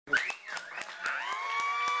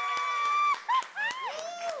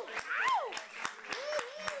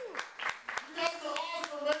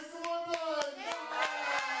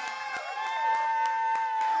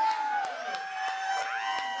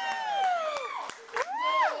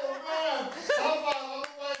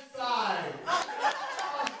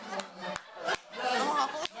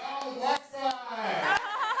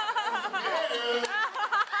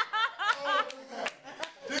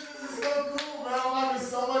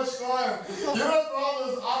fun. Give it up for all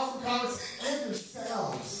those awesome comments and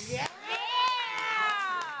yourselves. Yeah.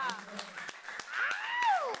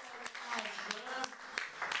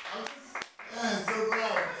 Man, so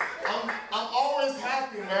glad. I'm always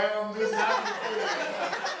happy, man. I'm just happy to be here.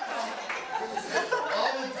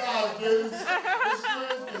 All the time, kids. It's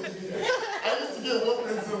crazy. I used to get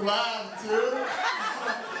whoopings and laugh, too.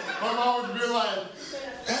 My mom would be like,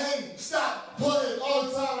 hey, stop playing all the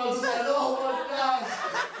time. I was just like, oh my gosh.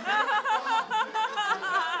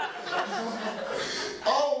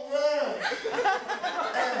 Oh, man.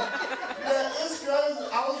 And it's crazy.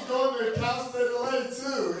 I was going to Cal State LA,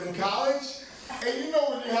 too, in college. And you know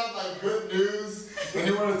when you have like good news and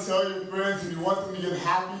you want to tell your friends and you want them to get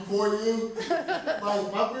happy for you?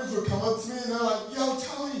 Like my friends would come up to me and they're like, yo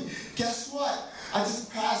Tony, guess what? I just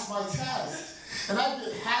passed my test. And I'd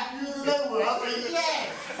get happier than they were. I was like, yes!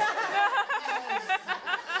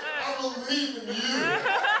 I believe in you.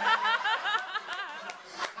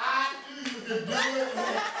 I knew you could do it.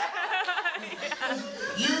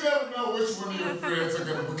 You never know which one of your friends are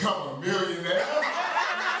going to become a millionaire.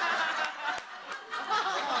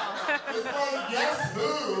 It's like, guess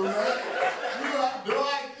who, man? You have no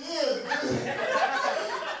idea, dude.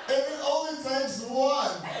 And it only takes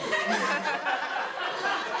one.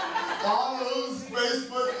 All those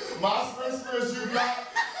Facebook, MySpace friends you got,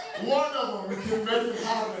 one of them can make it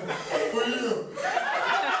happen for you.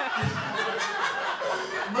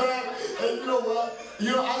 Man, and you know what? You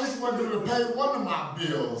know, I just want them to pay one of my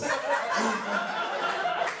bills.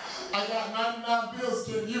 I got 99 bills,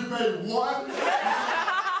 can you pay one?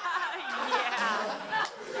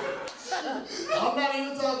 I'm not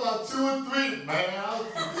even talking about 2 or 3, man.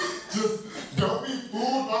 Just don't be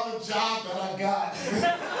fooled by the job that I got.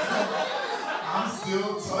 I'm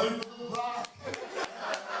still Tony for the block.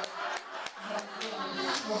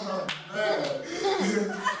 Oh, man.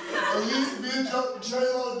 At least me and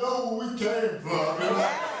J-Lo know where we came from.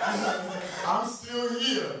 I'm still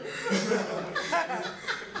here.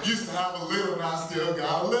 Used to have a little and I still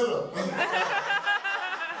got a little.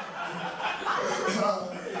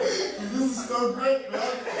 This is so great,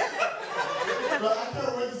 man. But I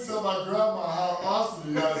can't wait to tell my grandma how awesome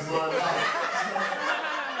you guys were now.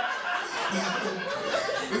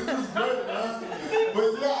 This is great, man. But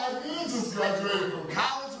yeah, I did just graduate from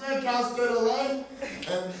college, man, Cal State LA.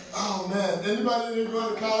 And oh man, anybody didn't go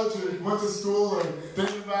to college or went to school or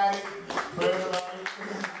thinking about it, praying about it?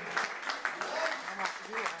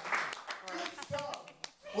 Good stuff.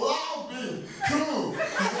 Well, I'll be cool.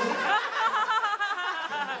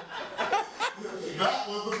 That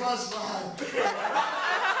was the punchline.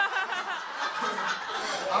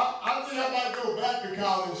 I think I might go back to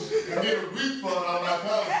college and get a refund on my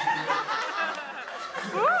college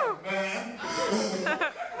degree. Man.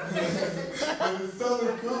 But it's so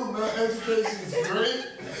cool, man. Education is great.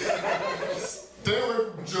 Stay away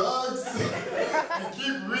from drugs and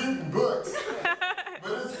keep reading books.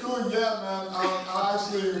 But it's cool, yeah, man.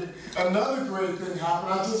 Actually, another great thing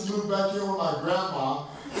happened. I just moved back in with my grandma.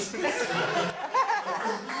 That's a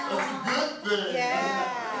good thing.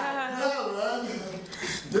 Yeah, man.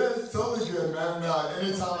 Yeah, it's totally good, man.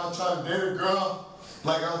 Anytime I try to date a girl,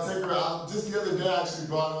 like I'll take her out. Just the other day, I actually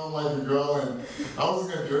brought home like a girl, and I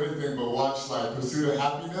wasn't gonna do anything but watch like Pursuit of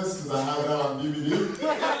Happiness because I have that on DVD.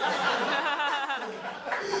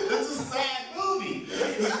 It's a sad movie.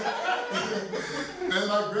 And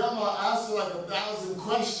my grandma asked her like 1,000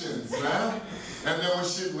 questions, man. And then when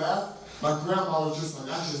she left, my grandma was just like,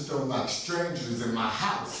 I just don't like strangers in my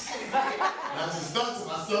house. And I just thought to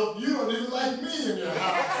myself, you don't even like me in your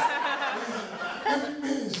house. What do you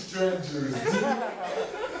mean strangers?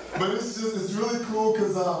 But it's really cool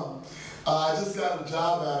because I just got a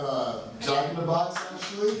job at Jack in the Box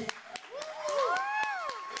actually.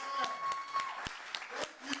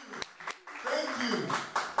 Thank you.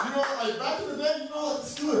 You know, like back in the day, you know,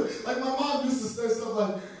 let's do it. Like my mom used to say stuff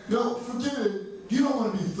like, yo, forget it. You don't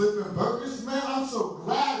want to be flipping burgers, man. I'm so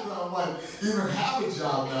glad that I'm like even have a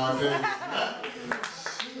job nowadays.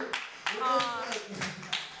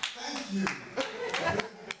 Thank you.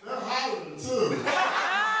 They're hiring too.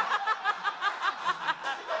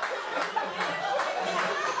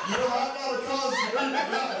 You know, I got a college degree for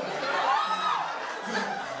that.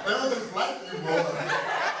 They'll just like you more.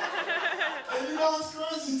 And you know what's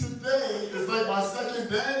crazy? Today is like my second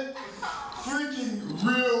day. Freaking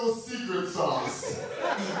real secret sauce.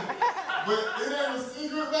 But it ain't a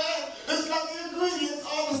secret, man. It's got the ingredients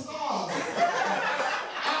on the sauce.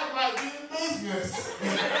 I might be in business.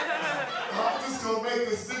 I'm just gonna make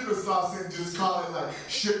the secret sauce and just call it like,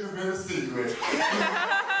 shouldn't have been a secret.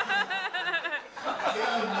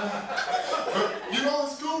 Yeah, man. But you know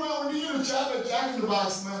what's cool, man?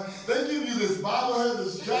 box, man. They give you this bobblehead,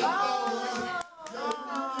 this giant bobblehead. Yo,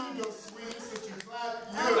 here you go, sweetie, since you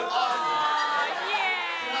clapped. You're awesome.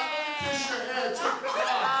 Can I kiss your hair, too? I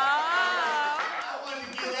wanted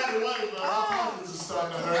to get that away, but my pockets are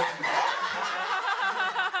starting to hurt.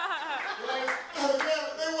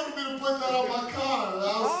 They wanted me to put that on my car.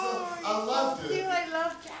 I loved it. I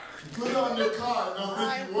love that. Put it on your car and they'll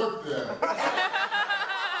think you work there.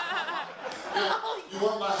 Yeah, you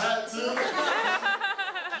want my hat too?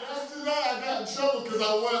 Yesterday I got in trouble because I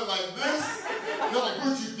wore it like this. They're like,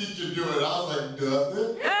 what you think you're doing? I was like,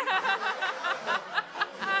 nothing.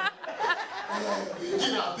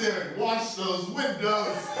 Get out there and wash those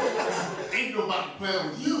windows. Ain't nobody playing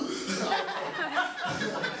with you.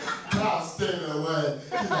 God, stay away.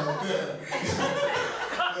 Get out there.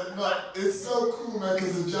 But it's so cool, man,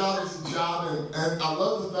 because the job is a job, and I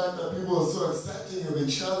love the fact that people are so accepting of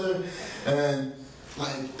each other, and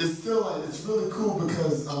like it's still like it's really cool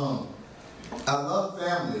because I love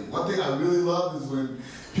family. One thing I really love is when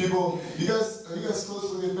people, are you guys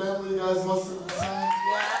close with your family, you guys, most of the time?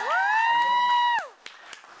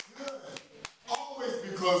 Good. Always be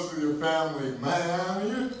close with your family,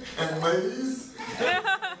 man, and ladies.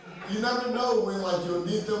 You never know when like you'll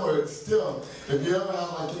need them, or it's still, if you ever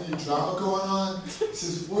have like any drama going on,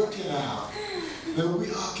 just work it out. Then we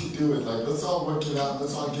all can do it. Like let's all work it out,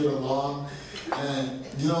 let's all get along. And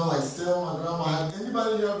you know, like still my grandma had,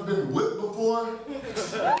 anybody ever been whipped before?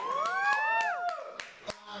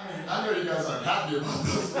 I know you guys aren't happy about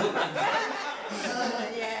those whippings.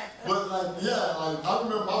 But like, yeah, like I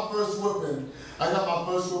remember my first whipping. I got my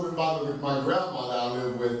first whipping by my grandma that I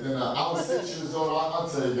lived with, and I was 6 years old. I'll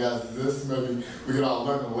tell you guys this, maybe we could all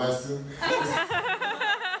learn a lesson. I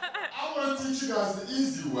want to teach you guys the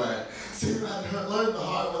easy way. So you gotta learn the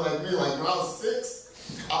hard way like me. Like when I was 6,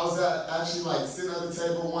 I was actually like sitting at the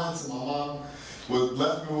table once, and my mom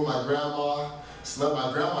left me with my grandma. She let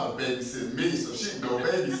my grandma babysit me so she can go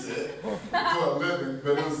babysit for a living,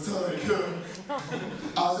 but it was totally good.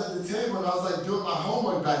 I was at the table and I was like doing my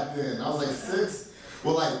homework back then. I was like 6.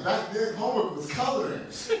 Well, like back then, homework was coloring. Trying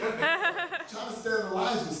to stay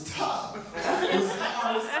alive was tough. It was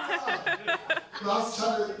hard as tough. But I was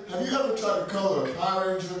trying to, have you ever tried to color a Power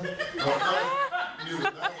Ranger?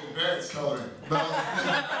 That's advanced coloring.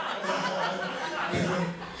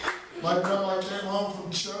 My grandma came home from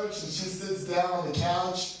church and she sits down on the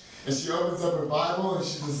couch and she opens up her Bible and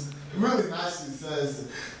she just really nicely says,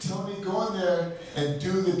 Tony, go in there and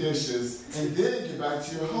do the dishes and then get back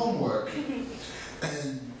to your homework.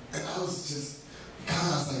 And I was just, God, I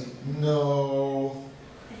was like, no.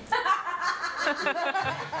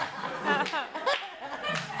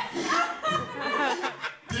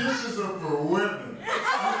 Dishes are for women.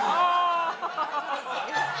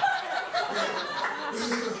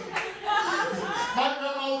 My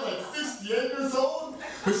grandma was like 68 years old,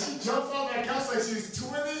 but she jumps on that couch like she's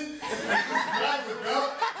 20 and just grabs a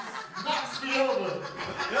belt, just knocks me over.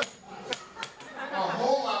 A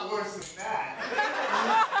whole lot worse than that.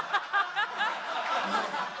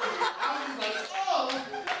 I was like,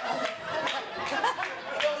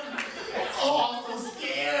 oh, I'm so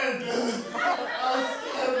scared. I was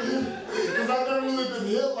scared because I've never really been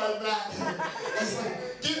hit like that. She's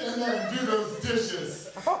like, get in there and do those dishes.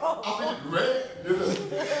 I went red.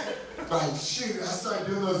 Like, shoot, I started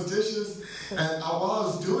doing those dishes, and while I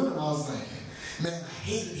was doing them, I was like, man, I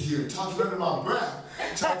hate it here. Talking under my breath.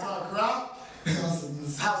 Trying to talk crap. And I was like,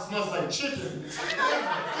 this house smells like chicken.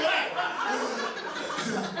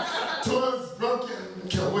 Toilet's broken.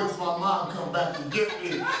 Can't wait till my mom come back and get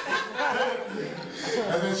me.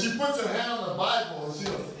 And then she puts her hand on the Bible, and she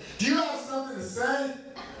goes, do you have something to say?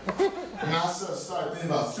 And I started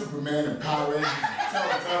thinking about Superman and Power Rangers and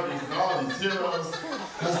Teletubbies and all these heroes.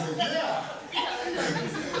 I was like, yeah.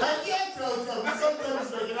 Heck yeah, Teletubbies. Sometimes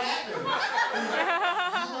make it happen. You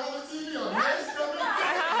know the TV on your stomach?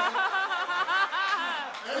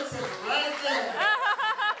 It's a right there.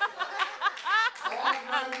 All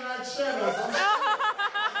 99 channels.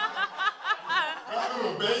 That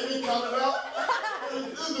little baby coming up.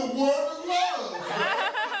 This is the world of love.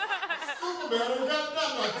 Superman ain't got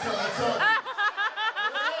nothing on Teletubbies.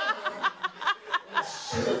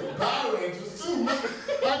 Shit, Power Rangers too. My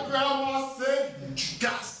grandma said, you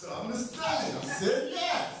got something to say. I said,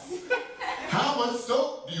 yes. How much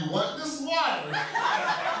soap do you want this water?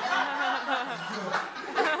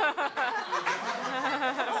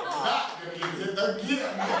 Not gonna get hit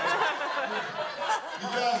again. You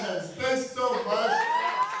guys, thanks so much.